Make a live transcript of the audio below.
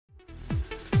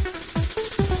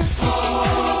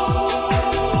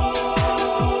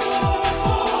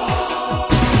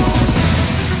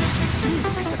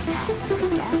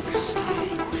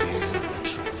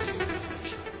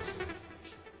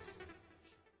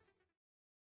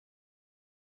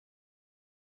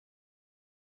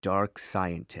Dark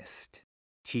scientist,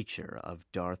 teacher of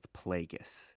Darth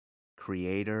Plagueis,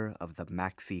 creator of the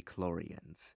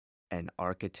Maxi-Chlorians, and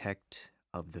architect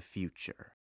of the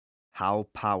future. How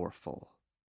powerful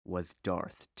was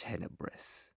Darth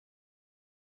Tenebrous?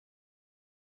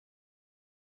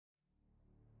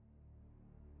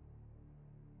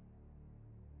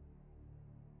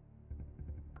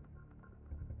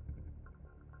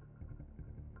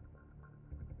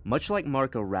 Much like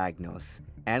Marco Ragnos,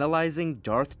 analyzing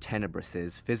Darth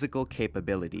Tenebrous's physical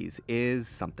capabilities is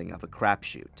something of a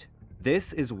crapshoot.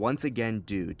 This is once again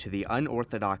due to the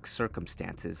unorthodox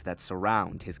circumstances that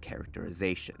surround his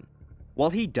characterization. While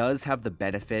he does have the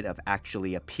benefit of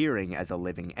actually appearing as a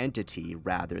living entity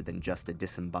rather than just a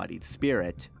disembodied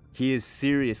spirit, he is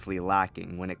seriously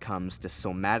lacking when it comes to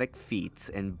somatic feats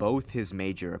in both his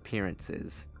major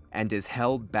appearances, and is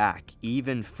held back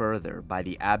even further by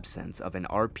the absence of an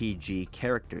RPG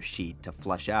character sheet to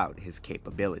flesh out his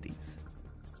capabilities.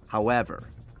 However,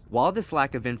 while this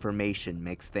lack of information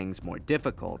makes things more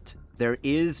difficult, there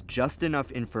is just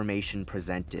enough information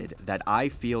presented that I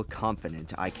feel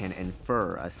confident I can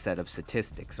infer a set of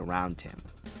statistics around him.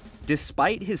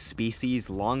 Despite his species'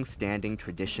 long-standing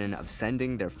tradition of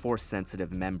sending their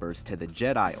Force-sensitive members to the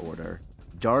Jedi Order,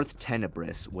 Darth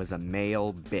Tenebrous was a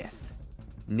male Bith.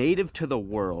 Native to the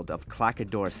world of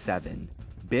Clakador 7,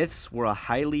 Biths were a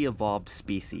highly evolved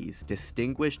species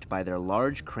distinguished by their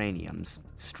large craniums,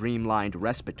 streamlined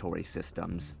respiratory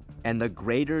systems, and the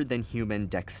greater-than-human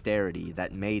dexterity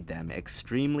that made them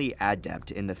extremely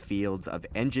adept in the fields of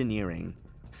engineering,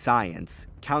 science,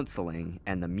 counseling,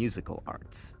 and the musical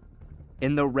arts.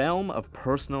 In the realm of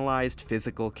personalized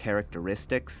physical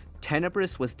characteristics,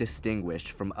 Tenebrous was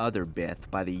distinguished from other Bith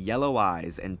by the yellow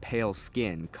eyes and pale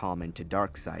skin common to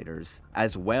Darksiders,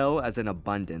 as well as an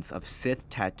abundance of Sith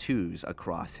tattoos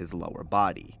across his lower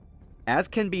body. As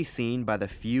can be seen by the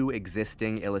few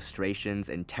existing illustrations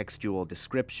and textual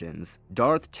descriptions,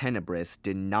 Darth Tenebrous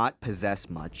did not possess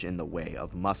much in the way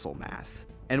of muscle mass.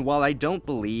 And while I don't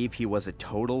believe he was a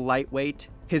total lightweight,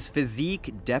 his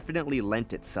physique definitely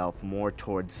lent itself more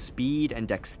towards speed and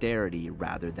dexterity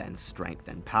rather than strength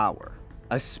and power,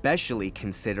 especially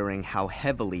considering how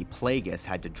heavily Plagueis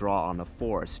had to draw on the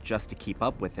Force just to keep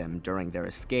up with him during their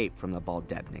escape from the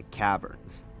Baldebnik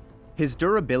caverns. His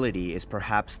durability is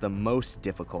perhaps the most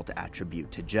difficult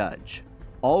attribute to judge.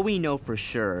 All we know for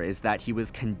sure is that he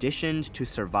was conditioned to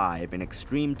survive in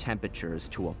extreme temperatures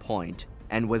to a point,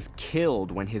 and was killed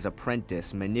when his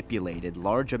apprentice manipulated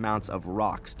large amounts of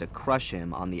rocks to crush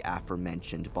him on the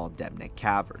aforementioned Baldebnik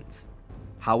caverns.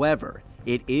 However,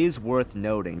 it is worth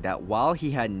noting that while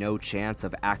he had no chance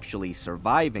of actually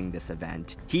surviving this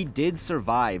event, he did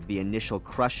survive the initial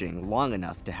crushing long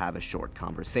enough to have a short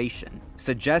conversation,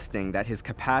 suggesting that his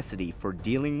capacity for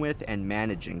dealing with and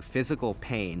managing physical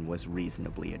pain was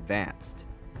reasonably advanced.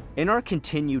 In our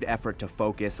continued effort to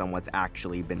focus on what's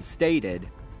actually been stated,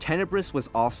 Tenebrous was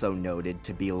also noted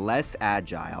to be less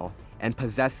agile and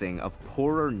possessing of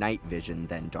poorer night vision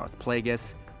than Darth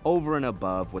Plagueis, over and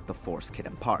above what the Force could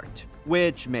impart,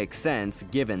 which makes sense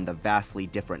given the vastly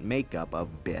different makeup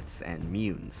of Biths and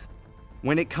Munes.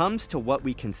 When it comes to what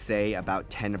we can say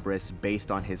about Tenebrous based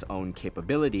on his own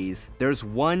capabilities, there's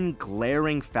one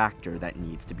glaring factor that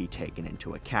needs to be taken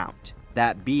into account,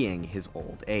 that being his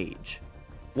old age.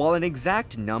 While an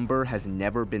exact number has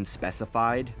never been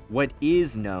specified, what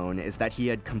is known is that he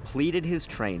had completed his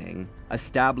training,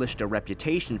 established a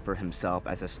reputation for himself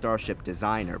as a starship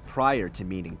designer prior to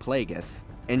meeting Plagueis,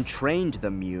 and trained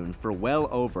the Mune for well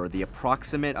over the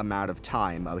approximate amount of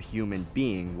time a human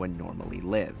being would normally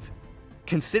live.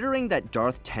 Considering that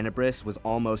Darth Tenebrous was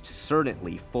almost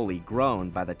certainly fully grown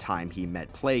by the time he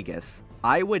met Plagueis,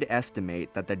 I would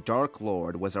estimate that the Dark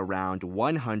Lord was around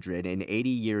 180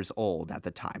 years old at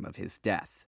the time of his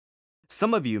death.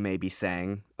 Some of you may be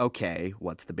saying, okay,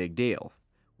 what's the big deal?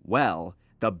 Well,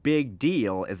 the big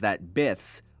deal is that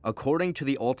Biths, according to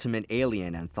the Ultimate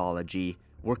Alien Anthology,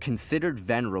 were considered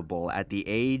venerable at the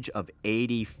age of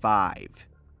 85.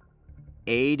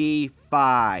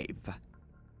 85!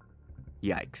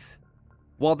 Yikes.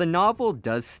 While the novel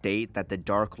does state that the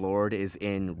Dark Lord is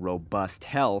in robust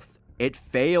health, it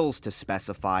fails to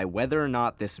specify whether or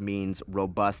not this means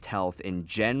robust health in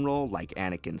general, like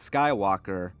Anakin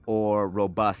Skywalker, or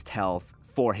robust health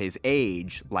for his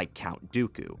age, like Count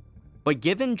Dooku. But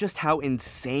given just how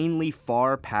insanely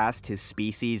far past his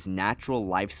species' natural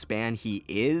lifespan he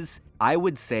is, I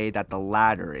would say that the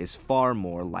latter is far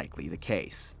more likely the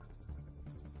case.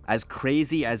 As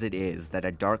crazy as it is that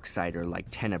a Darksider like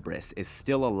Tenebrous is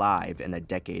still alive in the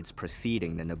decades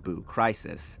preceding the Naboo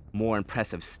crisis, more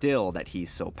impressive still that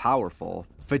he's so powerful,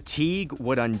 fatigue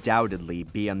would undoubtedly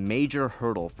be a major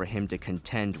hurdle for him to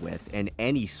contend with in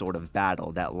any sort of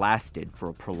battle that lasted for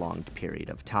a prolonged period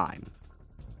of time.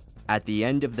 At the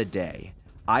end of the day,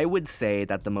 I would say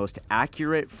that the most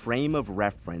accurate frame of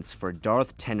reference for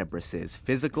Darth Tenebrous's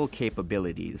physical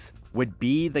capabilities would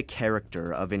be the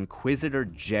character of Inquisitor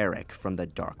Jarek from the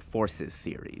Dark Forces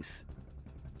series.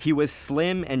 He was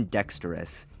slim and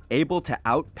dexterous, able to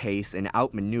outpace and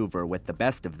outmaneuver with the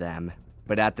best of them,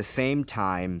 but at the same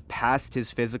time past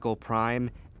his physical prime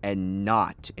and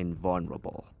not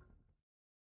invulnerable.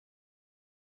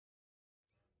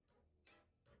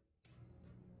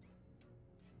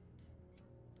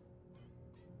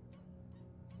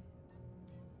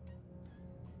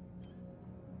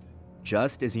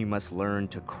 Just as you must learn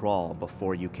to crawl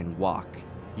before you can walk,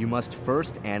 you must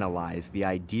first analyze the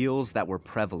ideals that were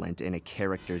prevalent in a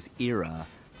character's era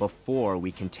before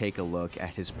we can take a look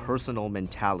at his personal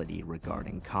mentality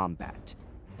regarding combat.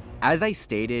 As I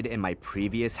stated in my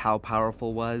previous How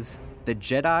Powerful Was, the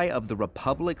Jedi of the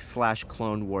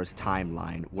Republic/Clone Wars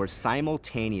timeline were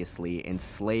simultaneously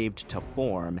enslaved to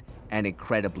form and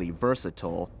incredibly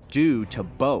versatile due to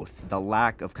both the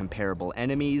lack of comparable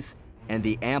enemies and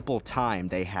the ample time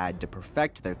they had to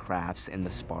perfect their crafts in the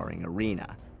sparring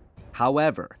arena.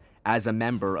 However, as a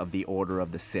member of the Order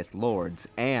of the Sith Lords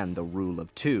and the Rule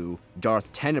of Two,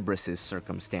 Darth Tenebrous's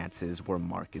circumstances were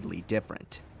markedly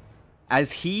different.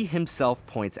 As he himself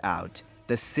points out,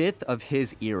 the Sith of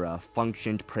his era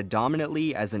functioned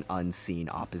predominantly as an unseen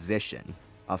opposition,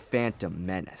 a phantom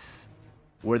menace.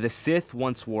 Where the Sith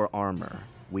once wore armor,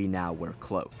 we now wear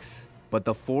cloaks. But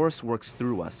the Force works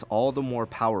through us all the more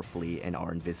powerfully in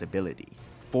our invisibility.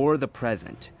 For the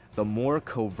present, the more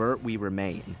covert we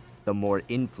remain, the more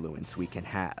influence we can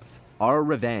have. Our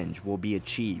revenge will be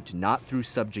achieved not through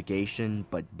subjugation,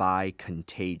 but by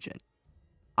contagion.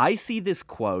 I see this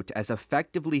quote as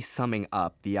effectively summing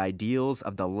up the ideals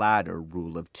of the latter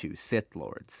Rule of Two Sith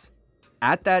Lords.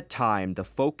 At that time, the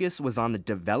focus was on the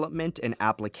development and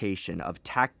application of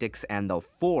tactics and the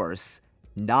Force,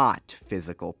 not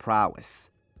physical prowess.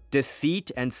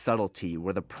 Deceit and subtlety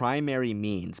were the primary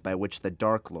means by which the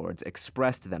Dark Lords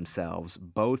expressed themselves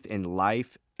both in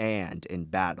life and in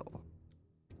battle.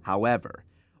 However,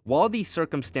 while these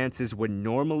circumstances would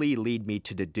normally lead me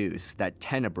to deduce that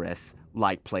Tenebrous,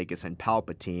 like Plagueis and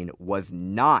Palpatine, was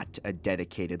not a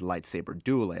dedicated lightsaber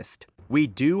duelist, we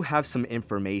do have some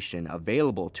information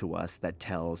available to us that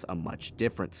tells a much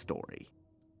different story.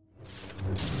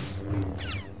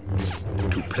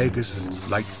 To Plagueis,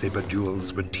 lightsaber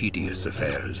duels were tedious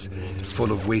affairs,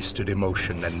 full of wasted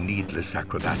emotion and needless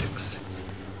acrobatics.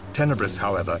 Tenebrous,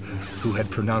 however, who had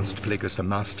pronounced Plagueis a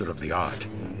master of the art,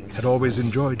 had always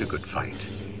enjoyed a good fight,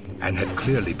 and had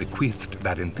clearly bequeathed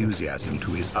that enthusiasm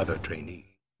to his other trainees.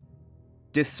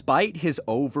 Despite his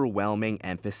overwhelming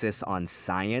emphasis on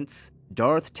science,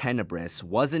 Darth Tenebrous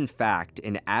was in fact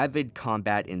an avid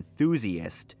combat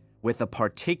enthusiast with a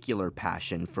particular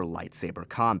passion for lightsaber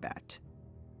combat.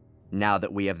 Now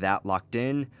that we have that locked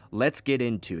in, let's get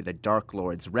into the Dark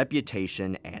Lord's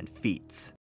reputation and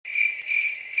feats.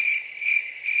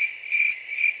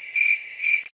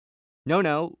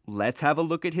 No, let's have a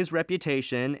look at his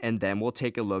reputation and then we'll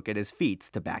take a look at his feats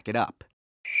to back it up.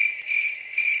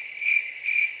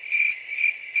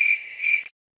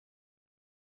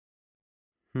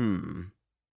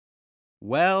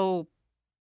 Well,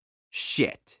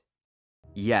 shit.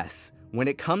 Yes, when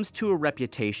it comes to a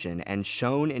reputation and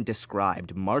shown and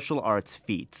described martial arts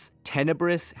feats,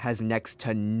 Tenebrous has next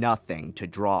to nothing to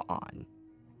draw on.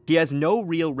 He has no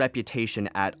real reputation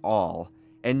at all,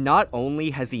 and not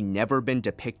only has he never been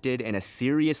depicted in a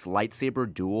serious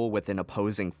lightsaber duel with an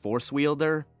opposing Force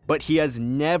wielder, but he has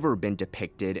never been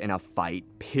depicted in a fight,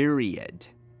 period.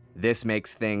 This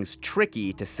makes things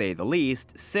tricky to say the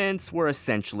least, since we're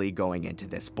essentially going into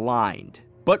this blind.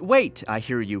 But wait, I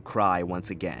hear you cry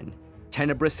once again.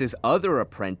 Tenebrous's other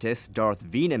apprentice, Darth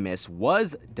Venemus,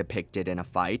 was depicted in a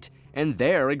fight, and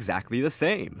they're exactly the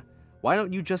same. Why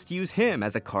don't you just use him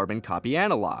as a carbon copy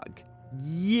analog?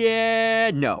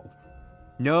 Yeah, no.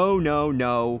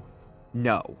 No.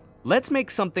 Let's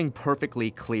make something perfectly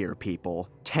clear, people.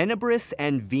 Tenebrous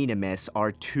and Venemus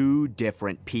are two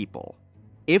different people.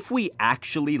 If we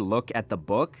actually look at the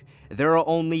book, there are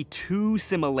only two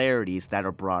similarities that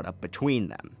are brought up between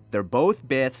them. They're both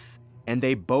Biths, and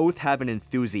they both have an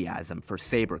enthusiasm for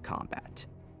saber combat.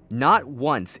 Not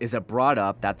once is it brought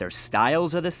up that their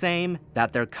styles are the same,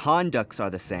 that their conducts are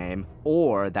the same,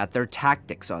 or that their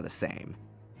tactics are the same.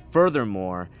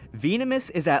 Furthermore, Venemus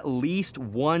is at least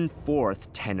 1/4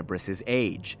 Tenebrous'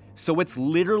 age, so it's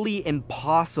literally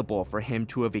impossible for him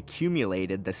to have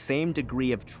accumulated the same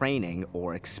degree of training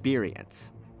or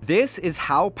experience. This is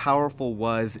how powerful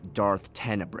was Darth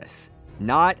Tenebrous,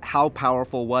 not how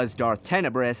powerful was Darth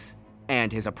Tenebrous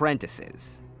and his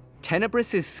apprentices.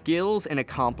 Tenebrous' skills and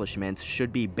accomplishments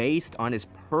should be based on his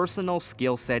personal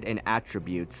skill set and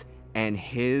attributes, and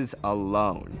his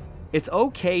alone. It's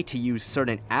okay to use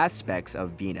certain aspects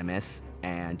of Venemus,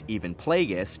 and even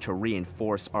Plagueis, to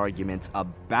reinforce arguments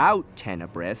about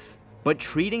Tenebrous, but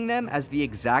treating them as the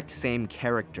exact same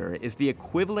character is the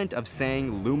equivalent of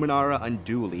saying Luminara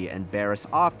Unduli and Barriss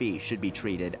Offee should be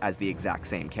treated as the exact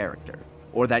same character,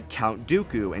 or that Count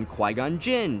Dooku and Qui-Gon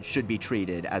Jinn should be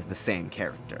treated as the same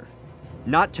character.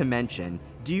 Not to mention,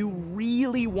 do you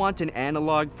really want an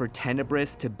analog for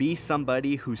Tenebrous to be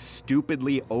somebody who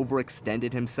stupidly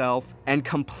overextended himself and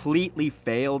completely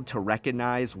failed to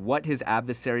recognize what his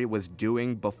adversary was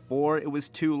doing before it was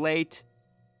too late?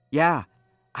 Yeah,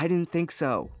 I didn't think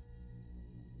so.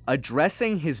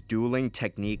 Addressing his dueling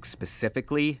technique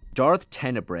specifically, Darth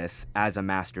Tenebrous, as a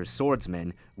master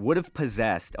swordsman, would have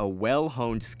possessed a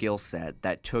well-honed skill set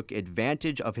that took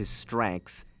advantage of his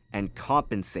strengths and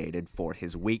compensated for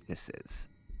his weaknesses.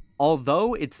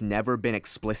 Although it's never been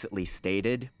explicitly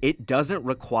stated, it doesn't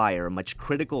require much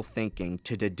critical thinking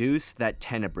to deduce that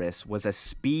Tenebrous was a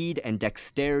speed and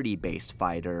dexterity-based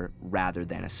fighter rather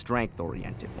than a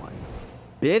strength-oriented one.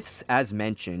 Biths, as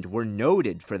mentioned, were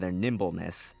noted for their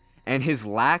nimbleness, and his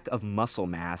lack of muscle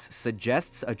mass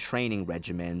suggests a training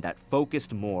regimen that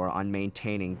focused more on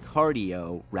maintaining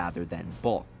cardio rather than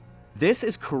bulk. This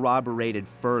is corroborated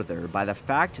further by the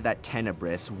fact that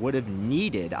Tenebrous would have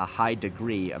needed a high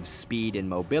degree of speed and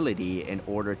mobility in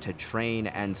order to train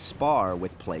and spar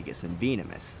with Plagueis and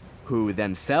Venemus, who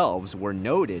themselves were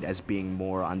noted as being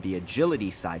more on the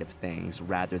agility side of things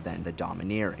rather than the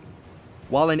domineering.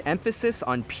 While an emphasis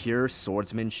on pure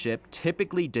swordsmanship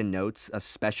typically denotes a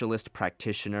specialist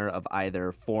practitioner of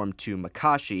either Form 2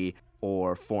 Makashi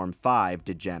or Form 5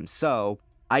 Djem So,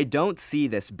 I don't see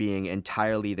this being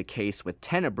entirely the case with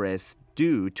Tenebrous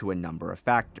due to a number of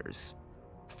factors.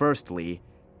 Firstly,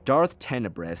 Darth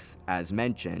Tenebrous, as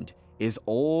mentioned, is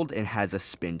old and has a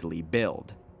spindly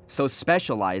build, so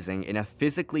specializing in a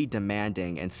physically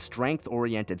demanding and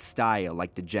strength-oriented style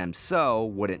like Djem So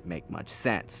wouldn't make much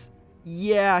sense.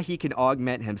 Yeah, he can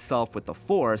augment himself with the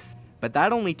Force, but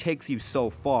that only takes you so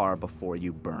far before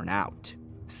you burn out.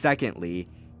 Secondly,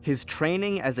 his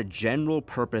training as a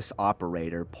general-purpose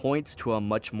operator points to a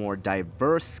much more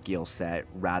diverse skill set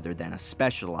rather than a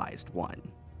specialized one.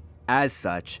 As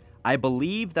such, I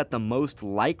believe that the most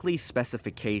likely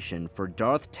specification for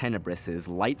Darth Tenebrous'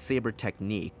 lightsaber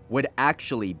technique would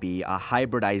actually be a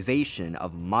hybridization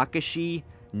of Makashi,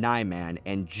 Nyman,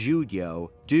 and Juyo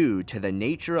due to the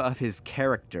nature of his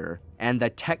character and the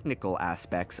technical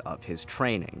aspects of his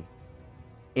training.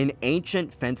 An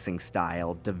ancient fencing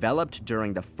style developed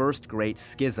during the First Great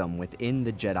Schism within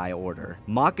the Jedi Order,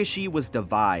 Makashi was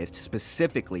devised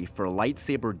specifically for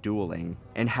lightsaber dueling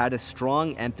and had a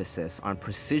strong emphasis on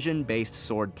precision-based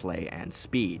swordplay and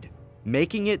speed,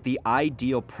 making it the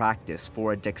ideal practice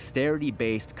for a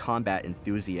dexterity-based combat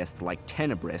enthusiast like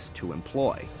Tenebrous to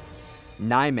employ.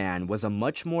 Nyman was a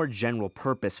much more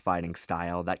general-purpose fighting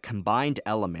style that combined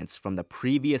elements from the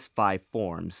previous 5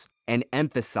 forms and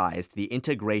emphasized the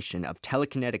integration of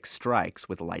telekinetic strikes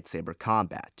with lightsaber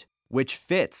combat, which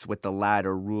fits with the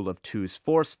latter Rule of Two's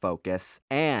force focus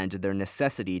and their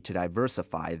necessity to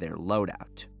diversify their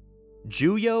loadout.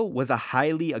 Juyo was a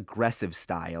highly aggressive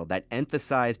style that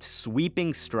emphasized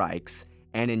sweeping strikes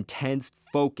and intense,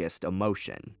 focused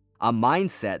emotion, a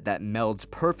mindset that melds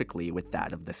perfectly with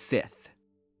that of the Sith.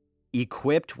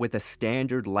 Equipped with a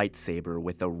standard lightsaber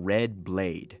with a red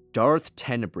blade, Darth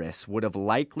Tenebrous would have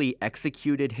likely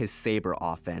executed his saber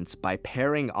offense by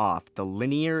pairing off the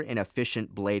linear and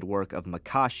efficient blade work of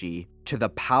Makashi to the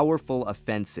powerful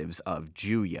offensives of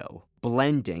Juyo,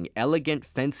 blending elegant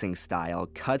fencing style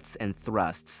cuts and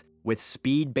thrusts with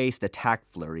speed-based attack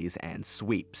flurries and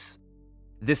sweeps.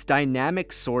 This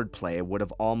dynamic swordplay would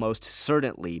have almost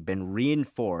certainly been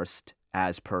reinforced,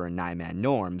 as per Nyman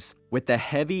norms, with the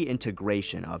heavy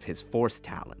integration of his force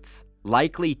talents,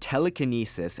 likely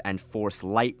telekinesis and force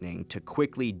lightning to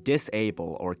quickly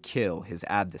disable or kill his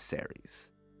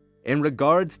adversaries. In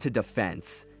regards to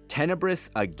defense, Tenebrous,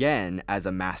 again as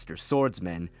a master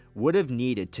swordsman, would have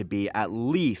needed to be at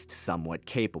least somewhat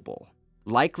capable,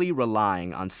 likely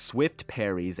relying on swift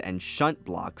parries and shunt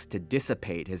blocks to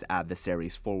dissipate his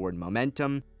adversary's forward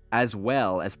momentum, as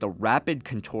well as the rapid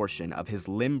contortion of his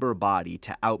limber body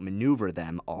to outmaneuver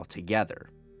them altogether.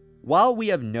 While we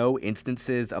have no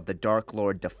instances of the Dark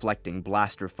Lord deflecting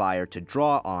blaster fire to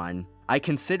draw on, I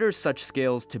consider such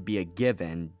skills to be a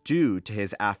given due to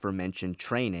his aforementioned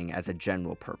training as a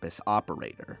general-purpose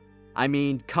operator. I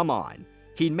mean, come on,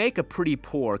 he'd make a pretty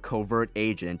poor covert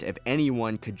agent if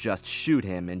anyone could just shoot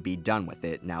him and be done with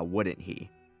it, now wouldn't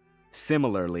he?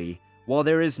 Similarly, while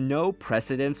there is no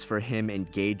precedence for him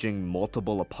engaging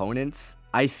multiple opponents,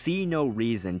 I see no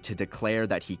reason to declare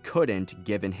that he couldn't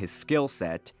given his skill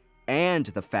set, and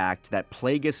the fact that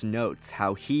Plagueis notes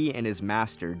how he and his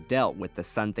master dealt with the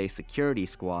Sunthe security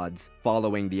squads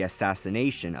following the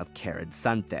assassination of Carid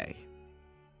Sunthe.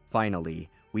 Finally,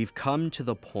 we've come to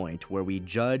the point where we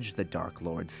judge the Dark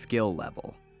Lord's skill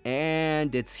level.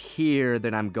 And it's here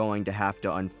that I'm going to have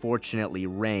to unfortunately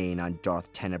rain on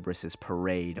Darth Tenebrous'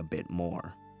 parade a bit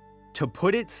more. To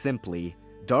put it simply,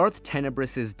 Darth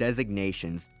Tenebrous'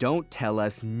 designations don't tell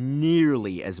us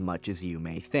nearly as much as you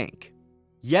may think.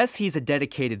 Yes, he's a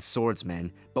dedicated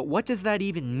swordsman, but what does that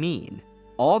even mean?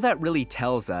 All that really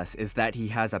tells us is that he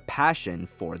has a passion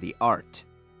for the art.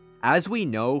 As we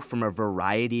know from a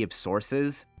variety of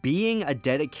sources, being a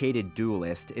dedicated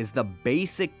duelist is the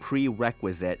basic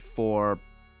prerequisite for,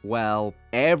 well,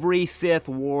 every Sith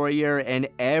warrior and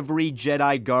every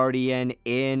Jedi Guardian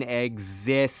in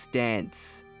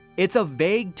existence. It's a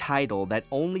vague title that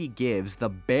only gives the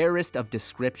barest of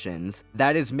descriptions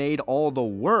that is made all the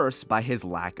worse by his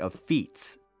lack of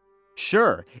feats.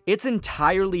 Sure, it's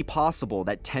entirely possible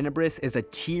that Tenebrous is a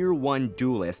Tier 1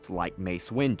 duelist like Mace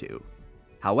Windu.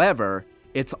 However,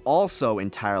 it's also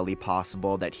entirely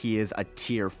possible that he is a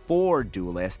Tier 4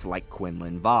 duelist like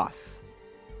Quinlan Vos.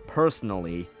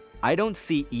 Personally, I don't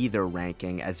see either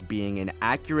ranking as being an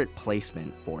accurate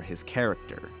placement for his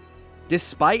character.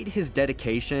 Despite his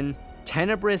dedication,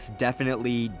 Tenebrous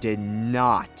definitely did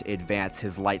not advance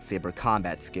his lightsaber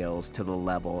combat skills to the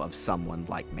level of someone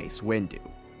like Mace Windu.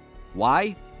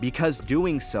 Why? Because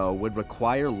doing so would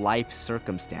require life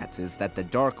circumstances that the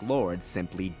Dark Lord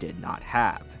simply did not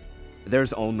have.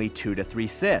 There's only 2 to 3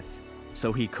 Sith,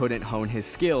 so he couldn't hone his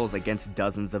skills against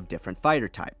dozens of different fighter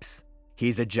types.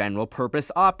 He's a general-purpose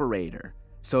operator,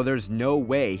 so there's no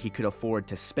way he could afford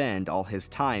to spend all his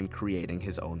time creating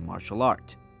his own martial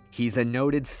art. He's a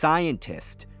noted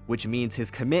scientist, which means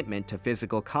his commitment to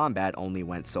physical combat only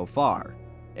went so far,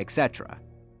 etc.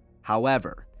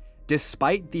 However,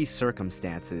 despite these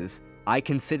circumstances, I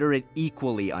consider it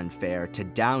equally unfair to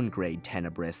downgrade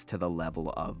Tenebrous to the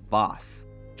level of Vos.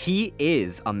 He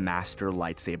is a master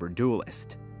lightsaber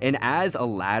duelist, and as a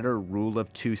latter Rule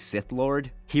of 2 Sith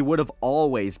Lord, he would have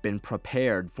always been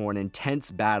prepared for an intense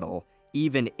battle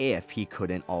even if he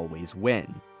couldn't always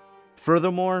win.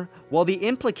 Furthermore, while the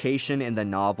implication in the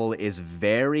novel is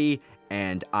very,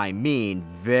 and I mean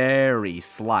very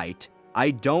slight,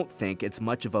 I don't think it's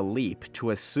much of a leap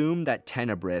to assume that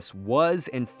Tenebrous was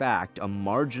in fact a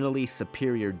marginally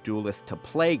superior duelist to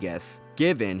Plagueis,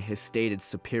 given his stated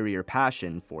superior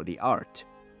passion for the art,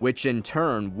 which in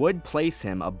turn would place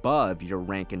him above your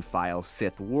rank-and-file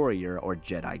Sith warrior or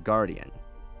Jedi Guardian.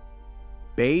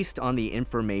 Based on the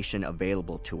information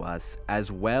available to us,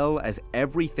 as well as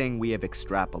everything we have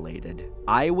extrapolated,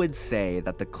 I would say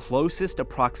that the closest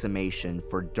approximation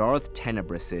for Darth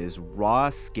Tenebrous' raw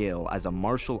skill as a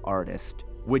martial artist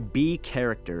would be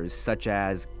characters such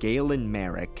as Galen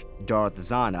Merrick, Darth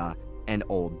Zana, and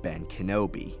Old Ben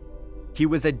Kenobi. He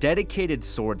was a dedicated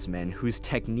swordsman whose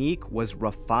technique was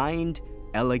refined,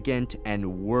 elegant,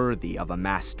 and worthy of a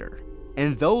master.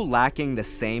 And though lacking the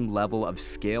same level of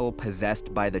skill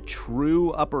possessed by the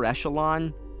true upper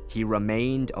echelon, he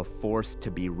remained a force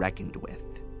to be reckoned with.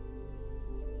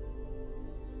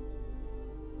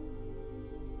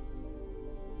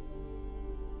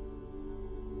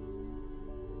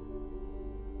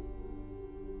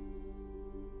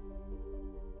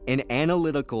 An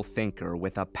analytical thinker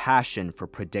with a passion for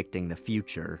predicting the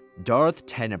future, Darth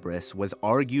Tenebrous was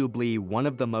arguably one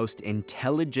of the most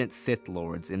intelligent Sith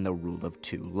Lords in the Rule of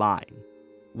 2 line.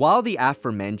 While the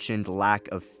aforementioned lack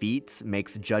of feats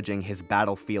makes judging his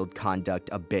battlefield conduct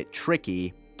a bit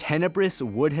tricky, Tenebrous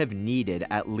would have needed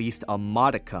at least a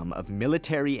modicum of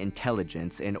military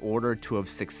intelligence in order to have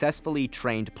successfully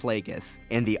trained Plagueis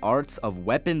in the arts of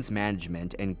weapons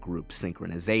management and group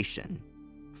synchronization.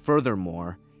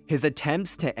 Furthermore, his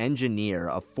attempts to engineer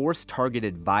a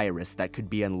force-targeted virus that could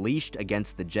be unleashed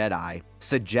against the Jedi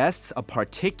suggests a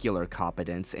particular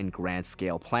competence in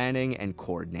grand-scale planning and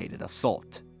coordinated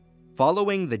assault.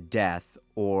 Following the death,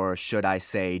 or should I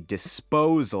say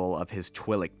disposal, of his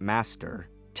Twi'lek master,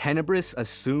 Tenebrous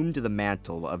assumed the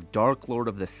mantle of Dark Lord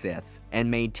of the Sith and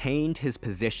maintained his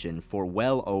position for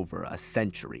well over a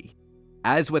century.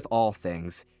 As with all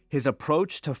things, His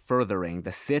approach to furthering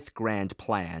the Sith Grand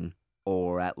Plan,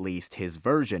 or at least his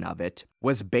version of it,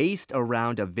 was based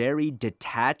around a very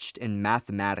detached and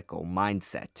mathematical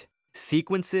mindset.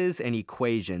 Sequences and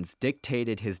equations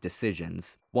dictated his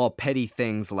decisions, while petty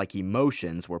things like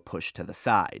emotions were pushed to the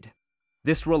side.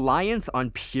 This reliance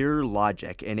on pure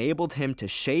logic enabled him to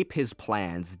shape his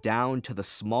plans down to the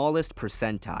smallest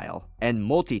percentile and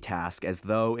multitask as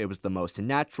though it was the most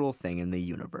natural thing in the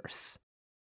universe.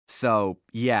 So,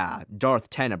 yeah, Darth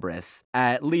Tenebrous,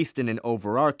 at least in an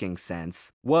overarching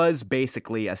sense, was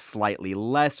basically a slightly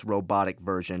less robotic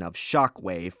version of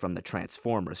Shockwave from the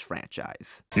Transformers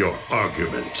franchise. Your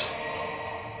argument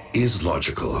is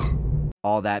logical.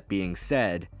 All that being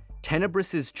said,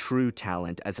 Tenebrous's true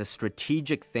talent as a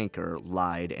strategic thinker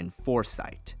lied in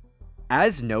foresight.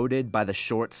 As noted by the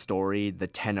short story The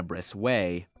Tenebrous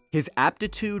Way, his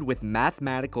aptitude with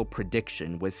mathematical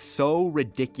prediction was so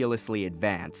ridiculously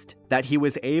advanced that he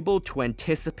was able to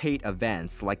anticipate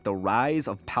events like the rise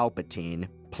of Palpatine,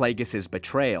 Plagueis'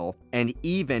 betrayal, and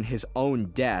even his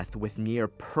own death with near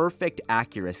perfect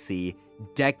accuracy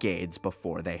decades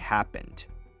before they happened.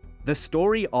 The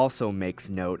story also makes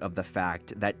note of the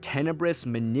fact that Tenebrous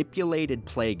manipulated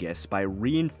Plagueis by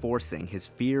reinforcing his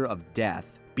fear of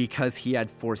death because he had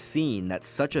foreseen that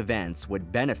such events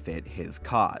would benefit his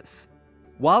cause.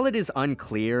 While it is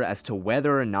unclear as to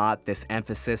whether or not this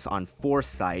emphasis on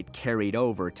foresight carried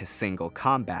over to single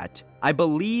combat, I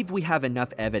believe we have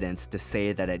enough evidence to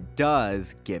say that it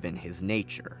does, given his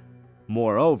nature.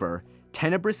 Moreover,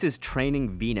 Tenebrous's training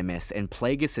Venemus and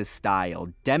Plagueis' style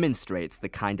demonstrates the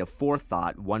kind of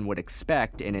forethought one would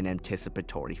expect in an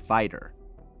anticipatory fighter.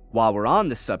 While we're on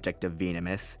the subject of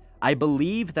Venemus, I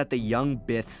believe that the young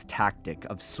Bith's tactic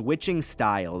of switching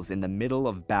styles in the middle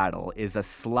of battle is a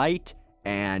slight,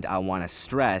 and I want to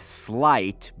stress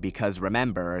slight because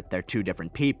remember, they're two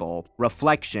different people,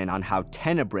 reflection on how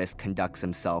Tenebrous conducts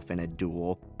himself in a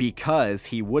duel, because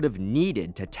he would have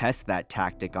needed to test that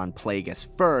tactic on Plagueis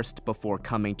first before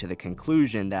coming to the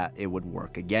conclusion that it would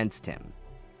work against him.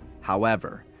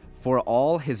 However, for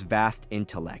all his vast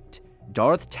intellect,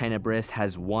 Darth Tenebrous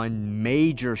has one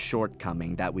major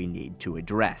shortcoming that we need to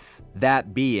address,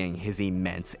 that being his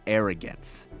immense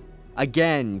arrogance.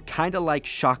 Again, kinda like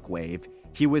Shockwave,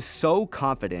 he was so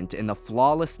confident in the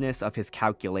flawlessness of his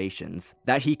calculations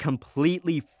that he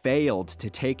completely failed to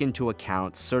take into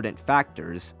account certain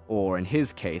factors, or in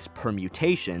his case,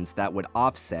 permutations that would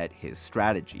offset his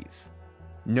strategies.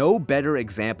 No better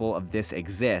example of this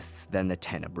exists than the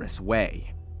Tenebrous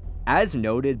Way. As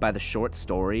noted by the short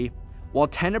story, while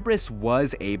Tenebrous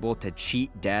was able to cheat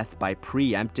death by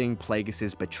preempting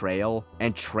Plagueis' betrayal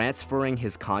and transferring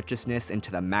his consciousness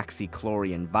into the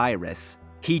Maxichlorian virus,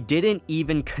 he didn't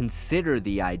even consider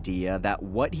the idea that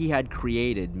what he had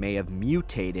created may have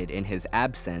mutated in his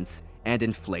absence and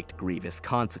inflict grievous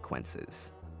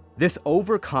consequences. This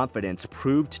overconfidence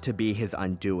proved to be his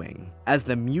undoing, as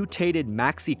the mutated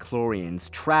Maxichlorians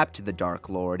trapped the Dark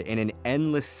Lord in an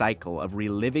endless cycle of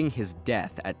reliving his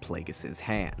death at Plagueis'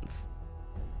 hands.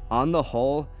 On the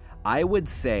whole, I would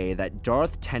say that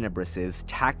Darth Tenebrous's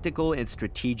tactical and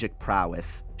strategic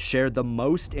prowess shared the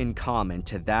most in common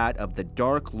to that of the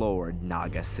Dark Lord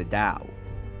Naga Sadow.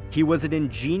 He was an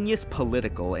ingenious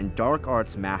political and dark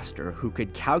arts master who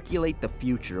could calculate the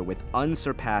future with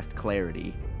unsurpassed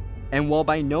clarity, and while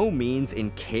by no means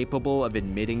incapable of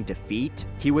admitting defeat,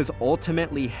 he was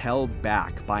ultimately held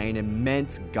back by an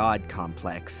immense god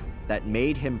complex that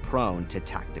made him prone to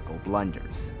tactical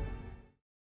blunders.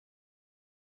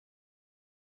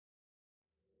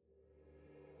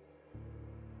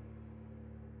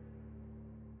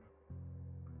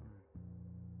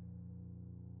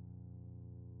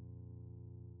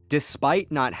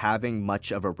 Despite not having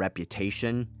much of a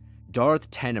reputation,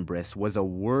 Darth Tenebrous was a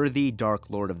worthy Dark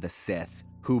Lord of the Sith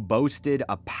who boasted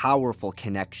a powerful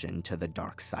connection to the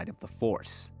dark side of the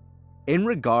Force. In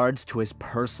regards to his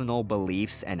personal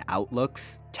beliefs and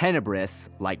outlooks, Tenebrous,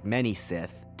 like many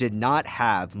Sith, did not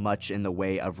have much in the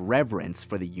way of reverence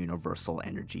for the universal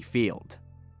energy field.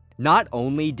 Not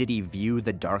only did he view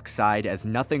the dark side as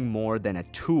nothing more than a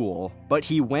tool, but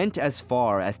he went as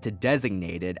far as to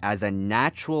designate it as a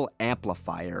natural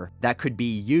amplifier that could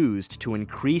be used to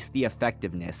increase the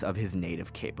effectiveness of his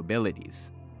native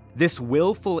capabilities. This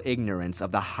willful ignorance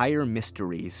of the higher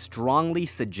mysteries strongly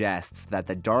suggests that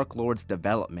the Dark Lord's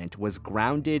development was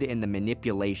grounded in the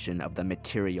manipulation of the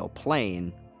material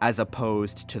plane, as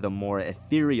opposed to the more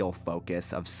ethereal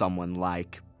focus of someone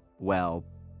like, well,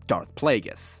 Darth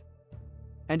Plagueis.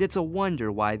 And it's a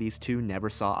wonder why these two never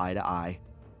saw eye to eye.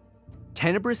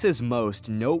 Tenebrous's most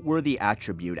noteworthy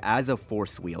attribute as a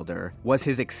Force wielder was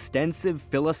his extensive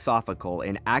philosophical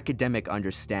and academic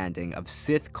understanding of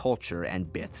Sith culture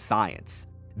and Bith science,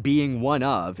 being one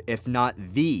of, if not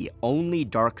the only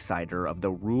Darksider of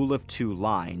the Rule of Two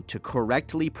line to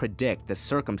correctly predict the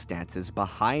circumstances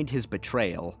behind his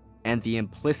betrayal and the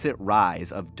implicit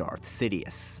rise of Darth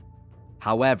Sidious.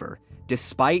 However,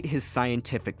 despite his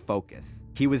scientific focus,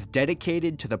 he was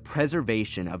dedicated to the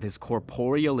preservation of his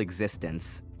corporeal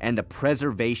existence and the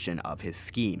preservation of his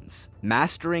schemes,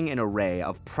 mastering an array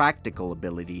of practical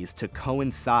abilities to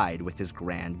coincide with his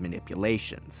grand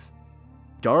manipulations.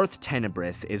 Darth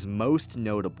Tenebrous is most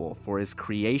notable for his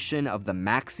creation of the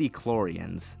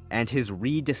Maxi-Chlorians and his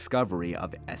rediscovery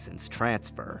of essence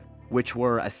transfer, which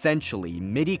were essentially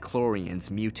midi-chlorians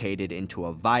mutated into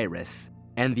a virus,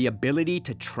 and the ability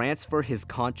to transfer his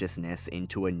consciousness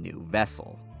into a new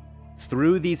vessel.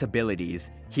 Through these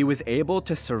abilities, he was able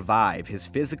to survive his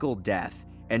physical death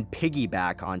and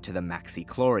piggyback onto the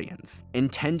Maxi-Chlorians,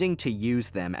 intending to use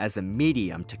them as a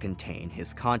medium to contain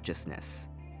his consciousness.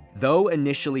 Though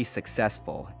initially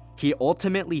successful, he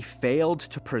ultimately failed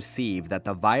to perceive that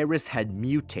the virus had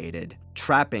mutated,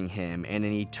 trapping him in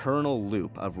an eternal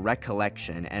loop of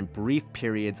recollection and brief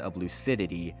periods of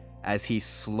lucidity as he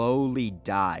slowly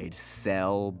died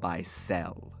cell by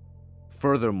cell.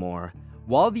 Furthermore,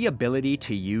 while the ability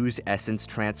to use essence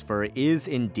transfer is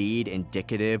indeed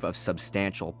indicative of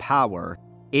substantial power,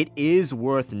 it is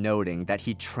worth noting that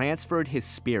he transferred his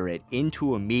spirit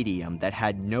into a medium that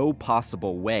had no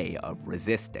possible way of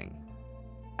resisting.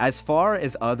 As far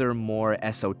as other more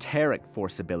esoteric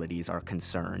Force abilities are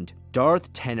concerned,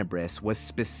 Darth Tenebrous was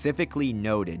specifically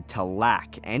noted to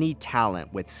lack any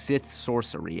talent with Sith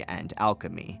sorcery and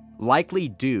alchemy, likely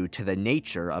due to the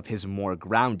nature of his more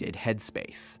grounded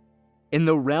headspace. In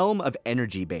the realm of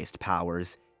energy-based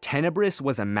powers, Tenebrous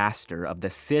was a master of the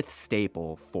Sith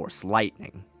staple Force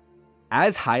Lightning.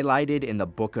 As highlighted in the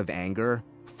Book of Anger,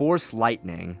 Force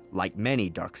Lightning, like many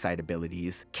Darkside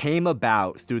abilities, came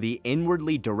about through the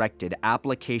inwardly directed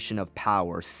application of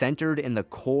power centered in the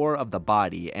core of the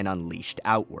body and unleashed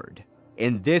outward.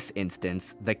 In this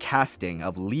instance, the casting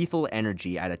of lethal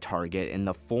energy at a target in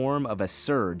the form of a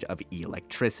surge of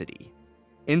electricity.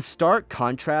 In stark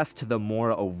contrast to the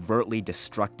more overtly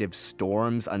destructive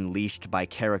storms unleashed by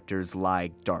characters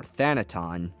like Darth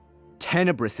Thanaton,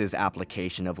 Tenebrous's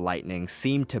application of lightning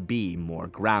seemed to be more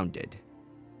grounded.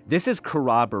 This is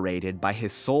corroborated by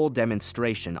his sole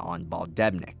demonstration on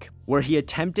Baldebnik, where he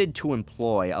attempted to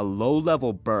employ a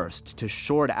low-level burst to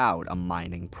short out a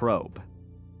mining probe.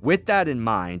 With that in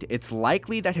mind, it's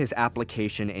likely that his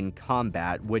application in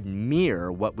combat would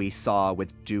mirror what we saw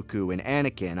with Dooku and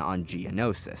Anakin on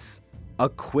Geonosis. A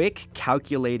quick,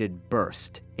 calculated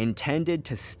burst intended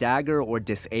to stagger or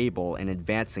disable an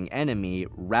advancing enemy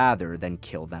rather than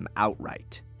kill them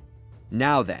outright.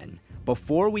 Now then,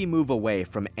 before we move away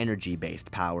from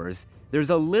energy-based powers, there's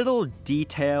a little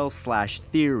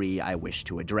detail/theory I wish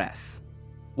to address.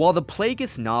 While the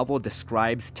Plagueis novel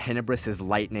describes Tenebrous's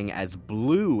lightning as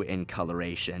blue in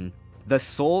coloration, the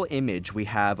sole image we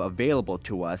have available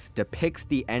to us depicts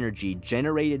the energy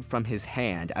generated from his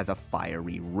hand as a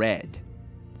fiery red.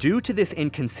 Due to this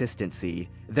inconsistency,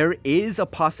 there is a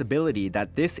possibility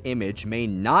that this image may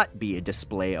not be a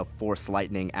display of Force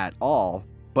Lightning at all,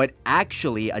 but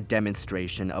actually a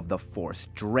demonstration of the Force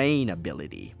Drain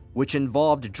ability, which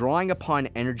involved drawing upon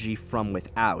energy from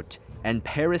without and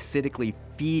parasitically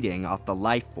feeding off the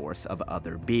life force of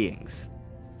other beings.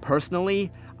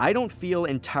 Personally, I don't feel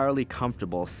entirely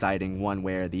comfortable citing one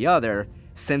way or the other,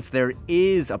 since there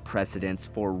is a precedence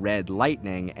for red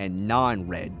lightning and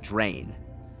non-red drain.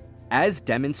 As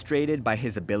demonstrated by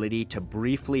his ability to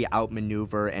briefly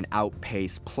outmaneuver and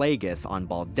outpace Plagueis on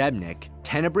Baldebnik,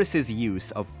 Tenebrous's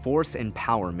use of Force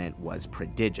empowerment was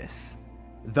prodigious.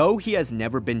 Though he has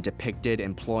never been depicted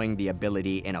employing the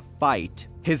ability in a fight,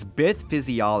 his Bith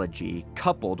physiology,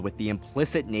 coupled with the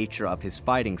implicit nature of his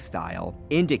fighting style,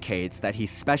 indicates that he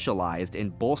specialized in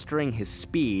bolstering his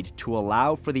speed to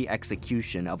allow for the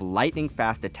execution of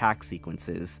lightning-fast attack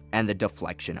sequences and the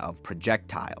deflection of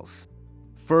projectiles.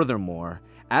 Furthermore,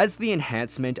 as the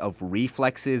enhancement of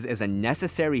reflexes is a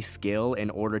necessary skill in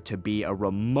order to be a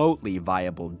remotely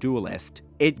viable duelist,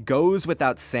 it goes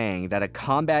without saying that a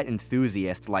combat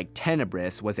enthusiast like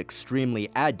Tenebrous was extremely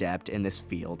adept in this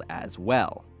field as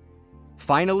well.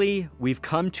 Finally, we've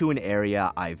come to an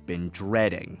area I've been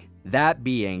dreading, that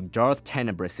being Darth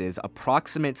Tenebrous's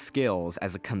approximate skills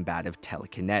as a combative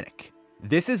telekinetic.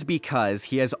 This is because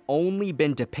he has only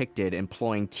been depicted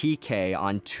employing TK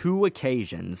on 2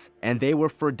 occasions, and they were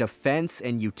for defense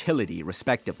and utility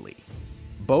respectively.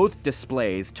 Both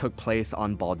displays took place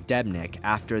on Baldebnik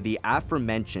after the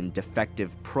aforementioned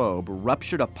defective probe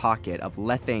ruptured a pocket of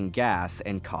lethane gas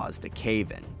and caused a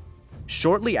cave-in.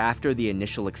 Shortly after the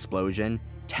initial explosion,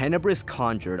 Tenebrous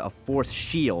conjured a force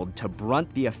shield to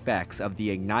brunt the effects of the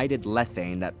ignited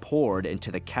lethane that poured into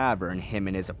the cavern him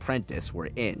and his apprentice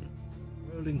were in.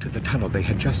 Whirling to the tunnel they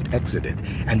had just exited,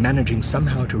 and managing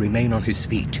somehow to remain on his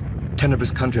feet,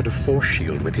 Tenebrous conjured a force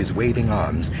shield with his waving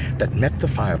arms that met the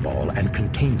fireball and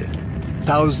contained it.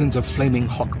 Thousands of flaming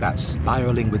hawkbats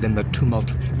spiraling within the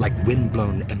tumult like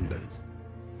wind-blown embers.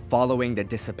 Following the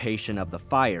dissipation of the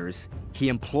fires, he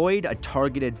employed a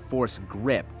targeted force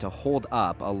grip to hold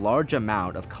up a large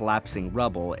amount of collapsing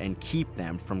rubble and keep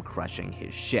them from crushing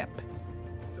his ship.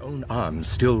 His own arms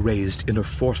still raised in a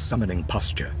force-summoning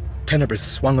posture, Tenebrous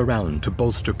swung around to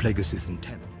bolster Plagueis'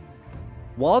 intent.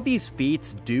 While these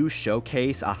feats do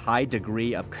showcase a high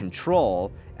degree of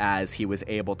control, as he was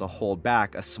able to hold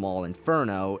back a small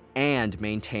inferno and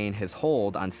maintain his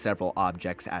hold on several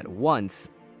objects at once,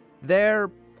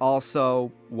 they're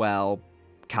also, well,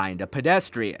 kinda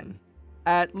pedestrian,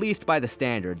 at least by the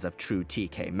standards of true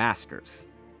TK masters.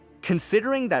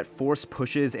 Considering that force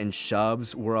pushes and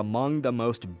shoves were among the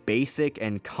most basic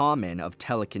and common of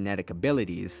telekinetic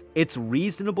abilities, it's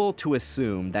reasonable to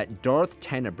assume that Darth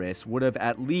Tenebrous would have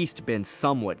at least been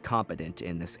somewhat competent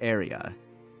in this area.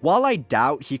 While I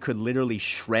doubt he could literally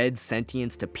shred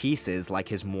sentience to pieces like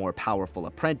his more powerful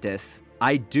apprentice,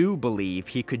 I do believe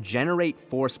he could generate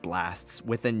force blasts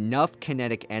with enough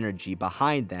kinetic energy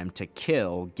behind them to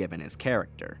kill given his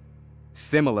character.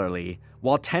 Similarly,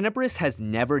 while Tenebrous has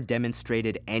never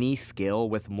demonstrated any skill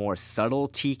with more subtle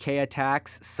TK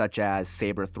attacks such as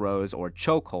saber throws or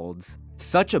chokeholds,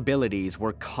 such abilities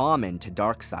were common to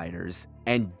Darksiders,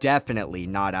 and definitely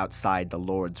not outside the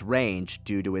Lord's range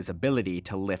due to his ability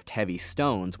to lift heavy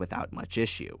stones without much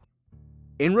issue.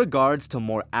 In regards to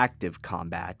more active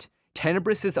combat,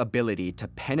 Tenebrous' ability to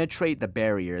penetrate the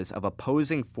barriers of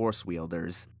opposing force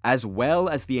wielders, as well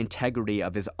as the integrity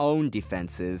of his own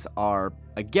defenses, are,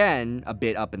 again, a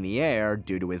bit up in the air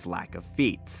due to his lack of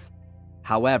feats.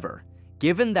 However,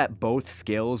 given that both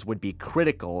skills would be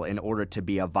critical in order to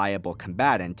be a viable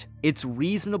combatant, it's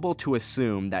reasonable to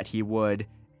assume that he would,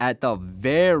 at the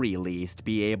very least,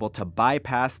 be able to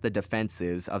bypass the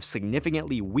defenses of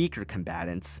significantly weaker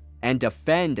combatants and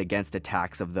defend against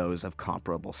attacks of those of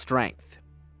comparable strength.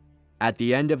 At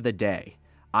the end of the day,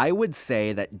 I would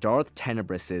say that Darth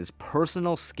Tenebrous'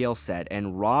 personal skill set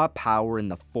and raw power in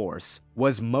the Force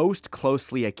was most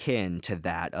closely akin to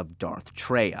that of Darth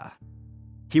Traya.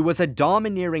 He was a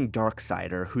domineering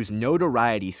Darksider whose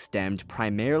notoriety stemmed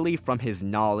primarily from his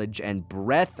knowledge and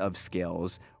breadth of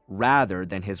skills rather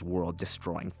than his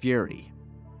world-destroying fury.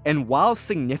 And while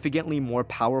significantly more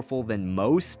powerful than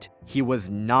most, he was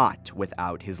not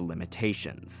without his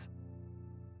limitations.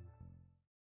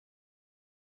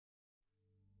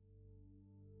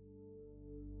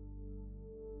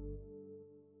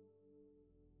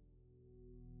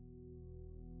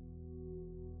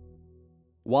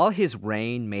 While his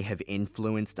reign may have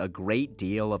influenced a great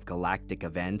deal of galactic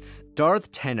events,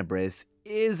 Darth Tenebrous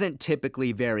isn't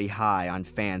typically very high on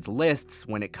fans' lists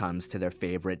when it comes to their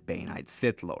favorite Baneite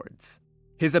Sith Lords.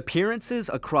 His appearances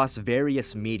across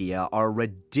various media are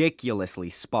ridiculously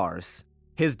sparse,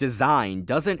 his design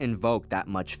doesn't invoke that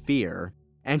much fear,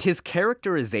 and his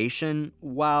characterization,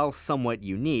 while somewhat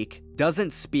unique,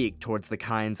 doesn't speak towards the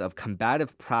kinds of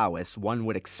combative prowess one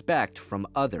would expect from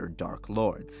other Dark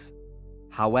Lords.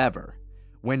 However,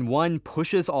 when one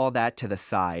pushes all that to the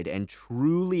side and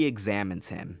truly examines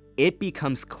him, it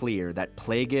becomes clear that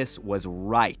Plagueis was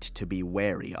right to be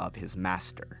wary of his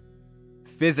master.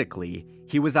 Physically,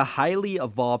 he was a highly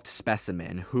evolved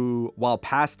specimen who, while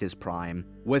past his prime,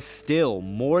 was still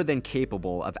more than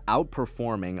capable of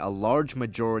outperforming a large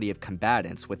majority of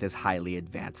combatants with his highly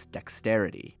advanced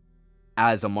dexterity.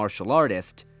 As a martial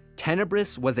artist,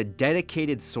 Tenebrous was a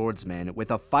dedicated swordsman with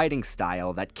a fighting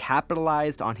style that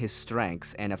capitalized on his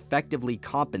strengths and effectively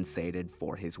compensated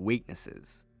for his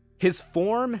weaknesses. His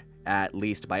form, at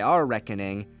least by our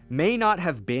reckoning, may not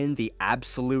have been the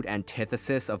absolute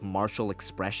antithesis of martial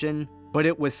expression, but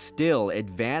it was still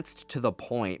advanced to the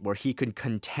point where he could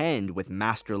contend with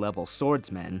master-level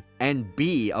swordsmen and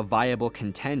be a viable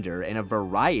contender in a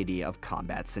variety of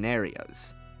combat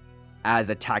scenarios. As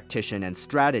a tactician and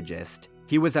strategist,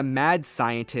 he was a mad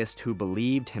scientist who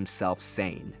believed himself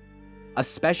sane. A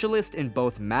specialist in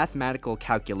both mathematical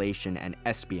calculation and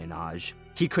espionage,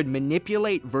 he could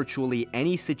manipulate virtually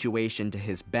any situation to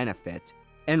his benefit,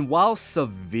 and while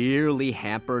severely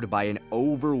hampered by an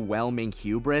overwhelming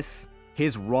hubris,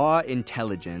 his raw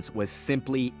intelligence was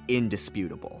simply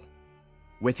indisputable.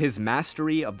 With his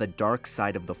mastery of the dark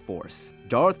side of the Force,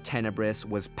 Darth Tenebrous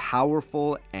was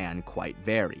powerful and quite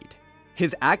varied.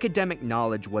 His academic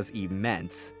knowledge was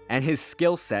immense, and his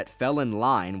skill set fell in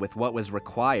line with what was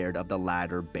required of the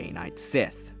latter Banite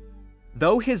Sith.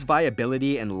 Though his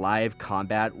viability in live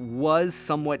combat was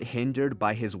somewhat hindered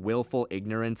by his willful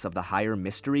ignorance of the higher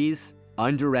mysteries,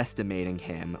 underestimating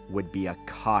him would be a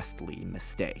costly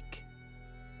mistake.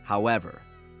 However,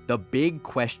 the big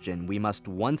question we must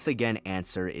once again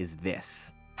answer is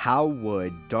this: how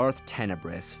would Darth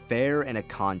Tenebrous fare in a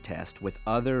contest with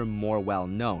other more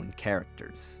well-known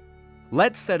characters?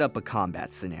 Let's set up a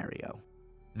combat scenario.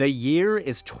 The year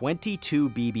is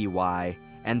 22 BBY,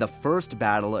 and the first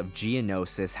battle of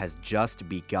Geonosis has just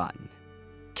begun.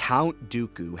 Count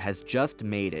Dooku has just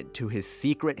made it to his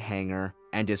secret hangar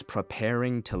and is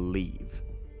preparing to leave.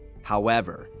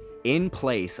 However, in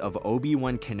place of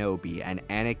Obi-Wan Kenobi and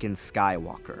Anakin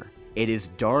Skywalker, it is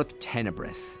Darth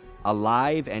Tenebrous,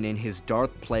 alive and in his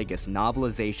Darth Plagueis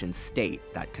novelization state,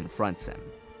 that confronts him.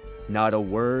 Not a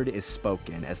word is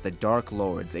spoken as the Dark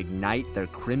Lords ignite their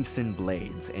crimson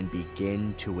blades and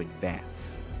begin to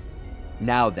advance.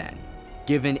 Now then,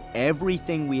 given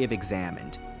everything we have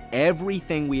examined,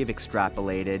 everything we have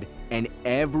extrapolated, and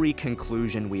every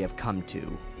conclusion we have come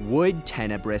to, would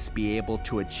Tenebrous be able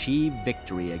to achieve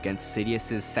victory against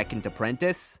Sidious's second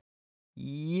apprentice?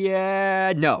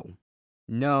 Yeah, no.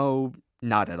 No,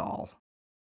 not at all.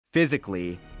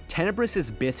 Physically,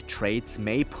 Tenebrous's Bith traits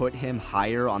may put him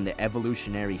higher on the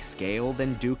evolutionary scale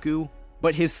than Dooku,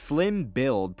 but his slim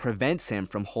build prevents him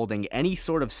from holding any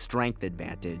sort of strength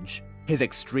advantage. His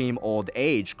extreme old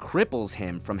age cripples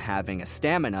him from having a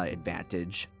stamina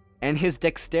advantage, and his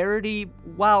dexterity,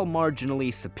 while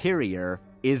marginally superior,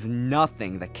 is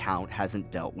nothing the Count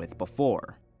hasn't dealt with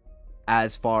before.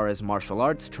 As far as martial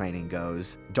arts training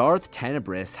goes, Darth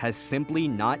Tenebrous has simply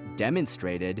not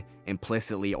demonstrated,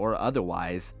 implicitly or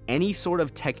otherwise, any sort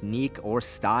of technique or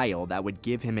style that would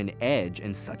give him an edge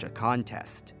in such a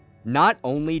contest. Not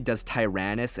only does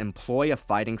Tyrannus employ a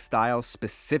fighting style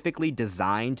specifically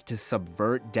designed to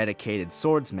subvert dedicated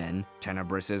swordsmen,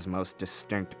 Tenebrous's most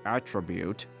distinct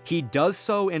attribute, he does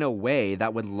so in a way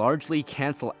that would largely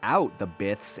cancel out the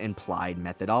Bith's implied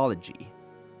methodology.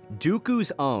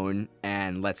 Dooku's own,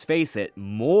 and let's face it,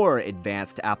 more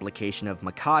advanced application of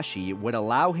Makashi would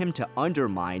allow him to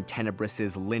undermine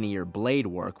Tenebrous's linear blade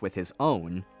work with his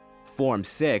own. Form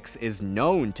 6 is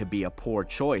known to be a poor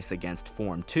choice against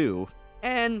Form 2,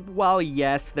 and while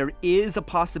yes, there is a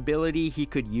possibility he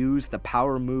could use the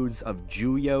power moves of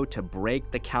Juyo to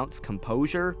break the Count's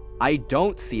composure, I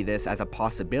don't see this as a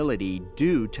possibility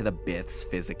due to the Bith's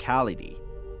physicality.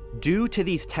 Due to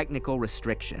these technical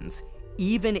restrictions,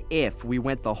 even if we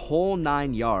went the whole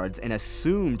 9 yards and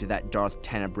assumed that Darth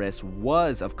Tenebrous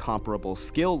was of comparable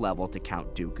skill level to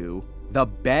Count Dooku, the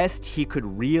best he could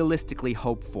realistically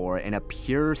hope for in a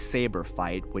pure saber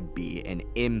fight would be an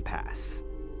impasse.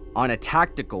 On a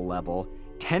tactical level,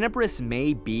 Tenebrous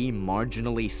may be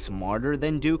marginally smarter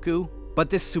than Dooku, but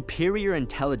this superior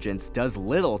intelligence does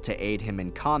little to aid him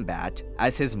in combat,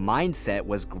 as his mindset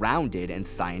was grounded in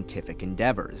scientific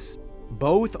endeavors.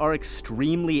 Both are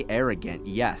extremely arrogant,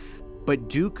 yes, but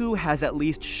Dooku has at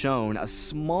least shown a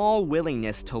small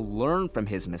willingness to learn from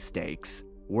his mistakes,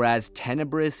 whereas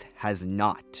Tenebrous has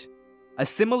not. A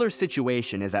similar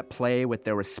situation is at play with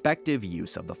their respective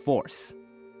use of the Force.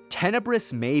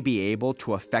 Tenebrous may be able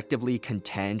to effectively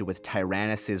contend with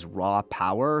Tyrannus's raw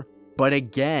power, but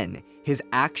again, his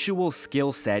actual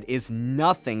skill set is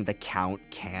nothing the Count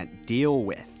can't deal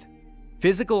with.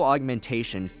 Physical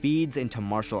augmentation feeds into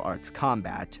martial arts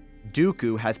combat.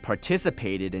 Dooku has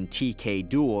participated in TK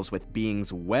duels with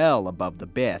beings well above the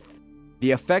Bith.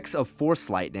 The effects of Force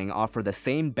Lightning offer the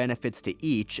same benefits to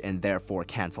each and therefore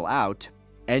cancel out,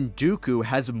 and Dooku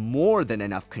has more than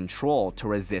enough control to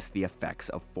resist the effects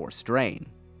of Force Drain.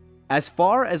 As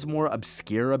far as more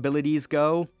obscure abilities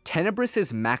go,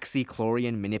 Tenebrous's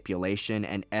maxi-chlorian manipulation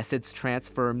and essence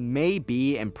transfer may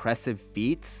be impressive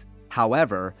feats.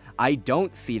 However, I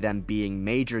don't see them being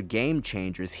major game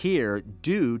changers here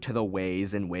due to the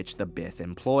ways in which the Bith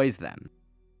employs them.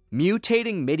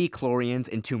 Mutating midi-chlorians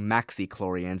into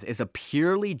maxi-chlorians is a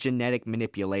purely genetic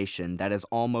manipulation that is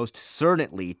almost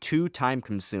certainly too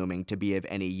time-consuming to be of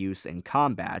any use in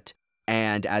combat,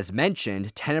 and as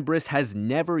mentioned, Tenebrous has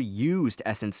never used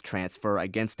essence transfer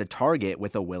against a target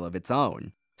with a will of its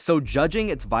own, so judging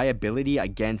its viability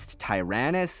against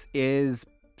Tyrannus is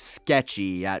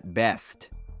sketchy at best.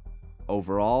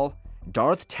 Overall,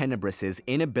 Darth Tenebrous's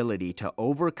inability to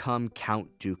overcome Count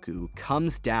Dooku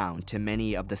comes down to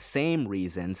many of the same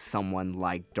reasons someone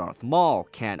like Darth Maul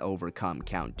can't overcome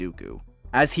Count Dooku.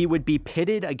 as he would be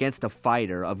pitted against a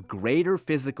fighter of greater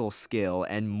physical skill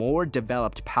and more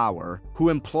developed power who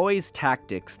employs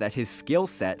tactics that his skill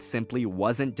set simply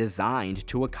wasn't designed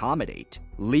to accommodate,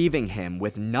 leaving him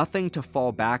with nothing to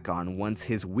fall back on once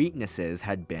his weaknesses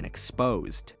had been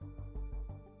exposed.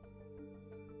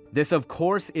 This of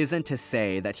course isn't to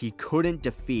say that he couldn't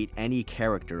defeat any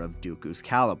character of Dooku's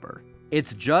caliber.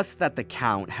 It's just that the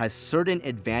Count has certain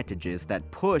advantages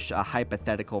that push a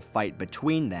hypothetical fight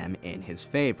between them in his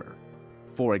favor.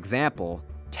 For example,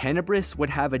 Tenebrous would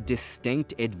have a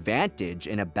distinct advantage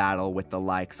in a battle with the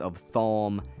likes of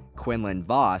Thulm, Quinlan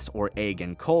Vos, or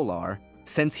Aegon Kolar,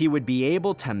 since he would be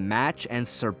able to match and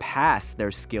surpass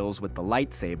their skills with the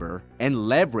lightsaber and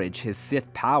leverage his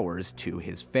Sith powers to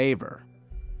his favor.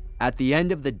 At the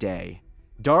end of the day,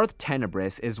 Darth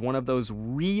Tenebrous is one of those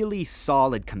really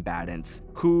solid combatants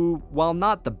who, while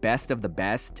not the best of the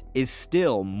best, is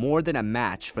still more than a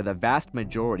match for the vast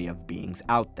majority of beings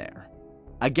out there.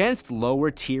 Against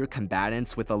lower tier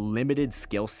combatants with a limited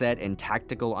skill set and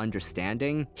tactical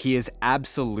understanding, he is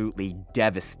absolutely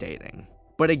devastating.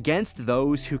 But against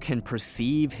those who can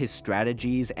perceive his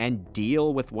strategies and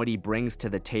deal with what he brings to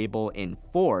the table in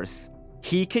force,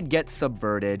 he could get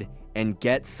subverted and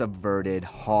get subverted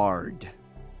hard.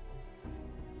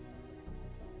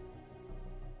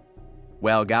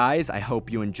 Well guys, I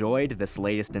hope you enjoyed this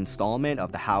latest installment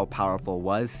of the How Powerful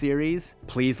Was series.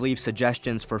 Please leave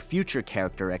suggestions for future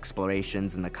character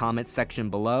explorations in the comments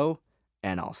section below,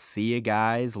 and I'll see you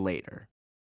guys later.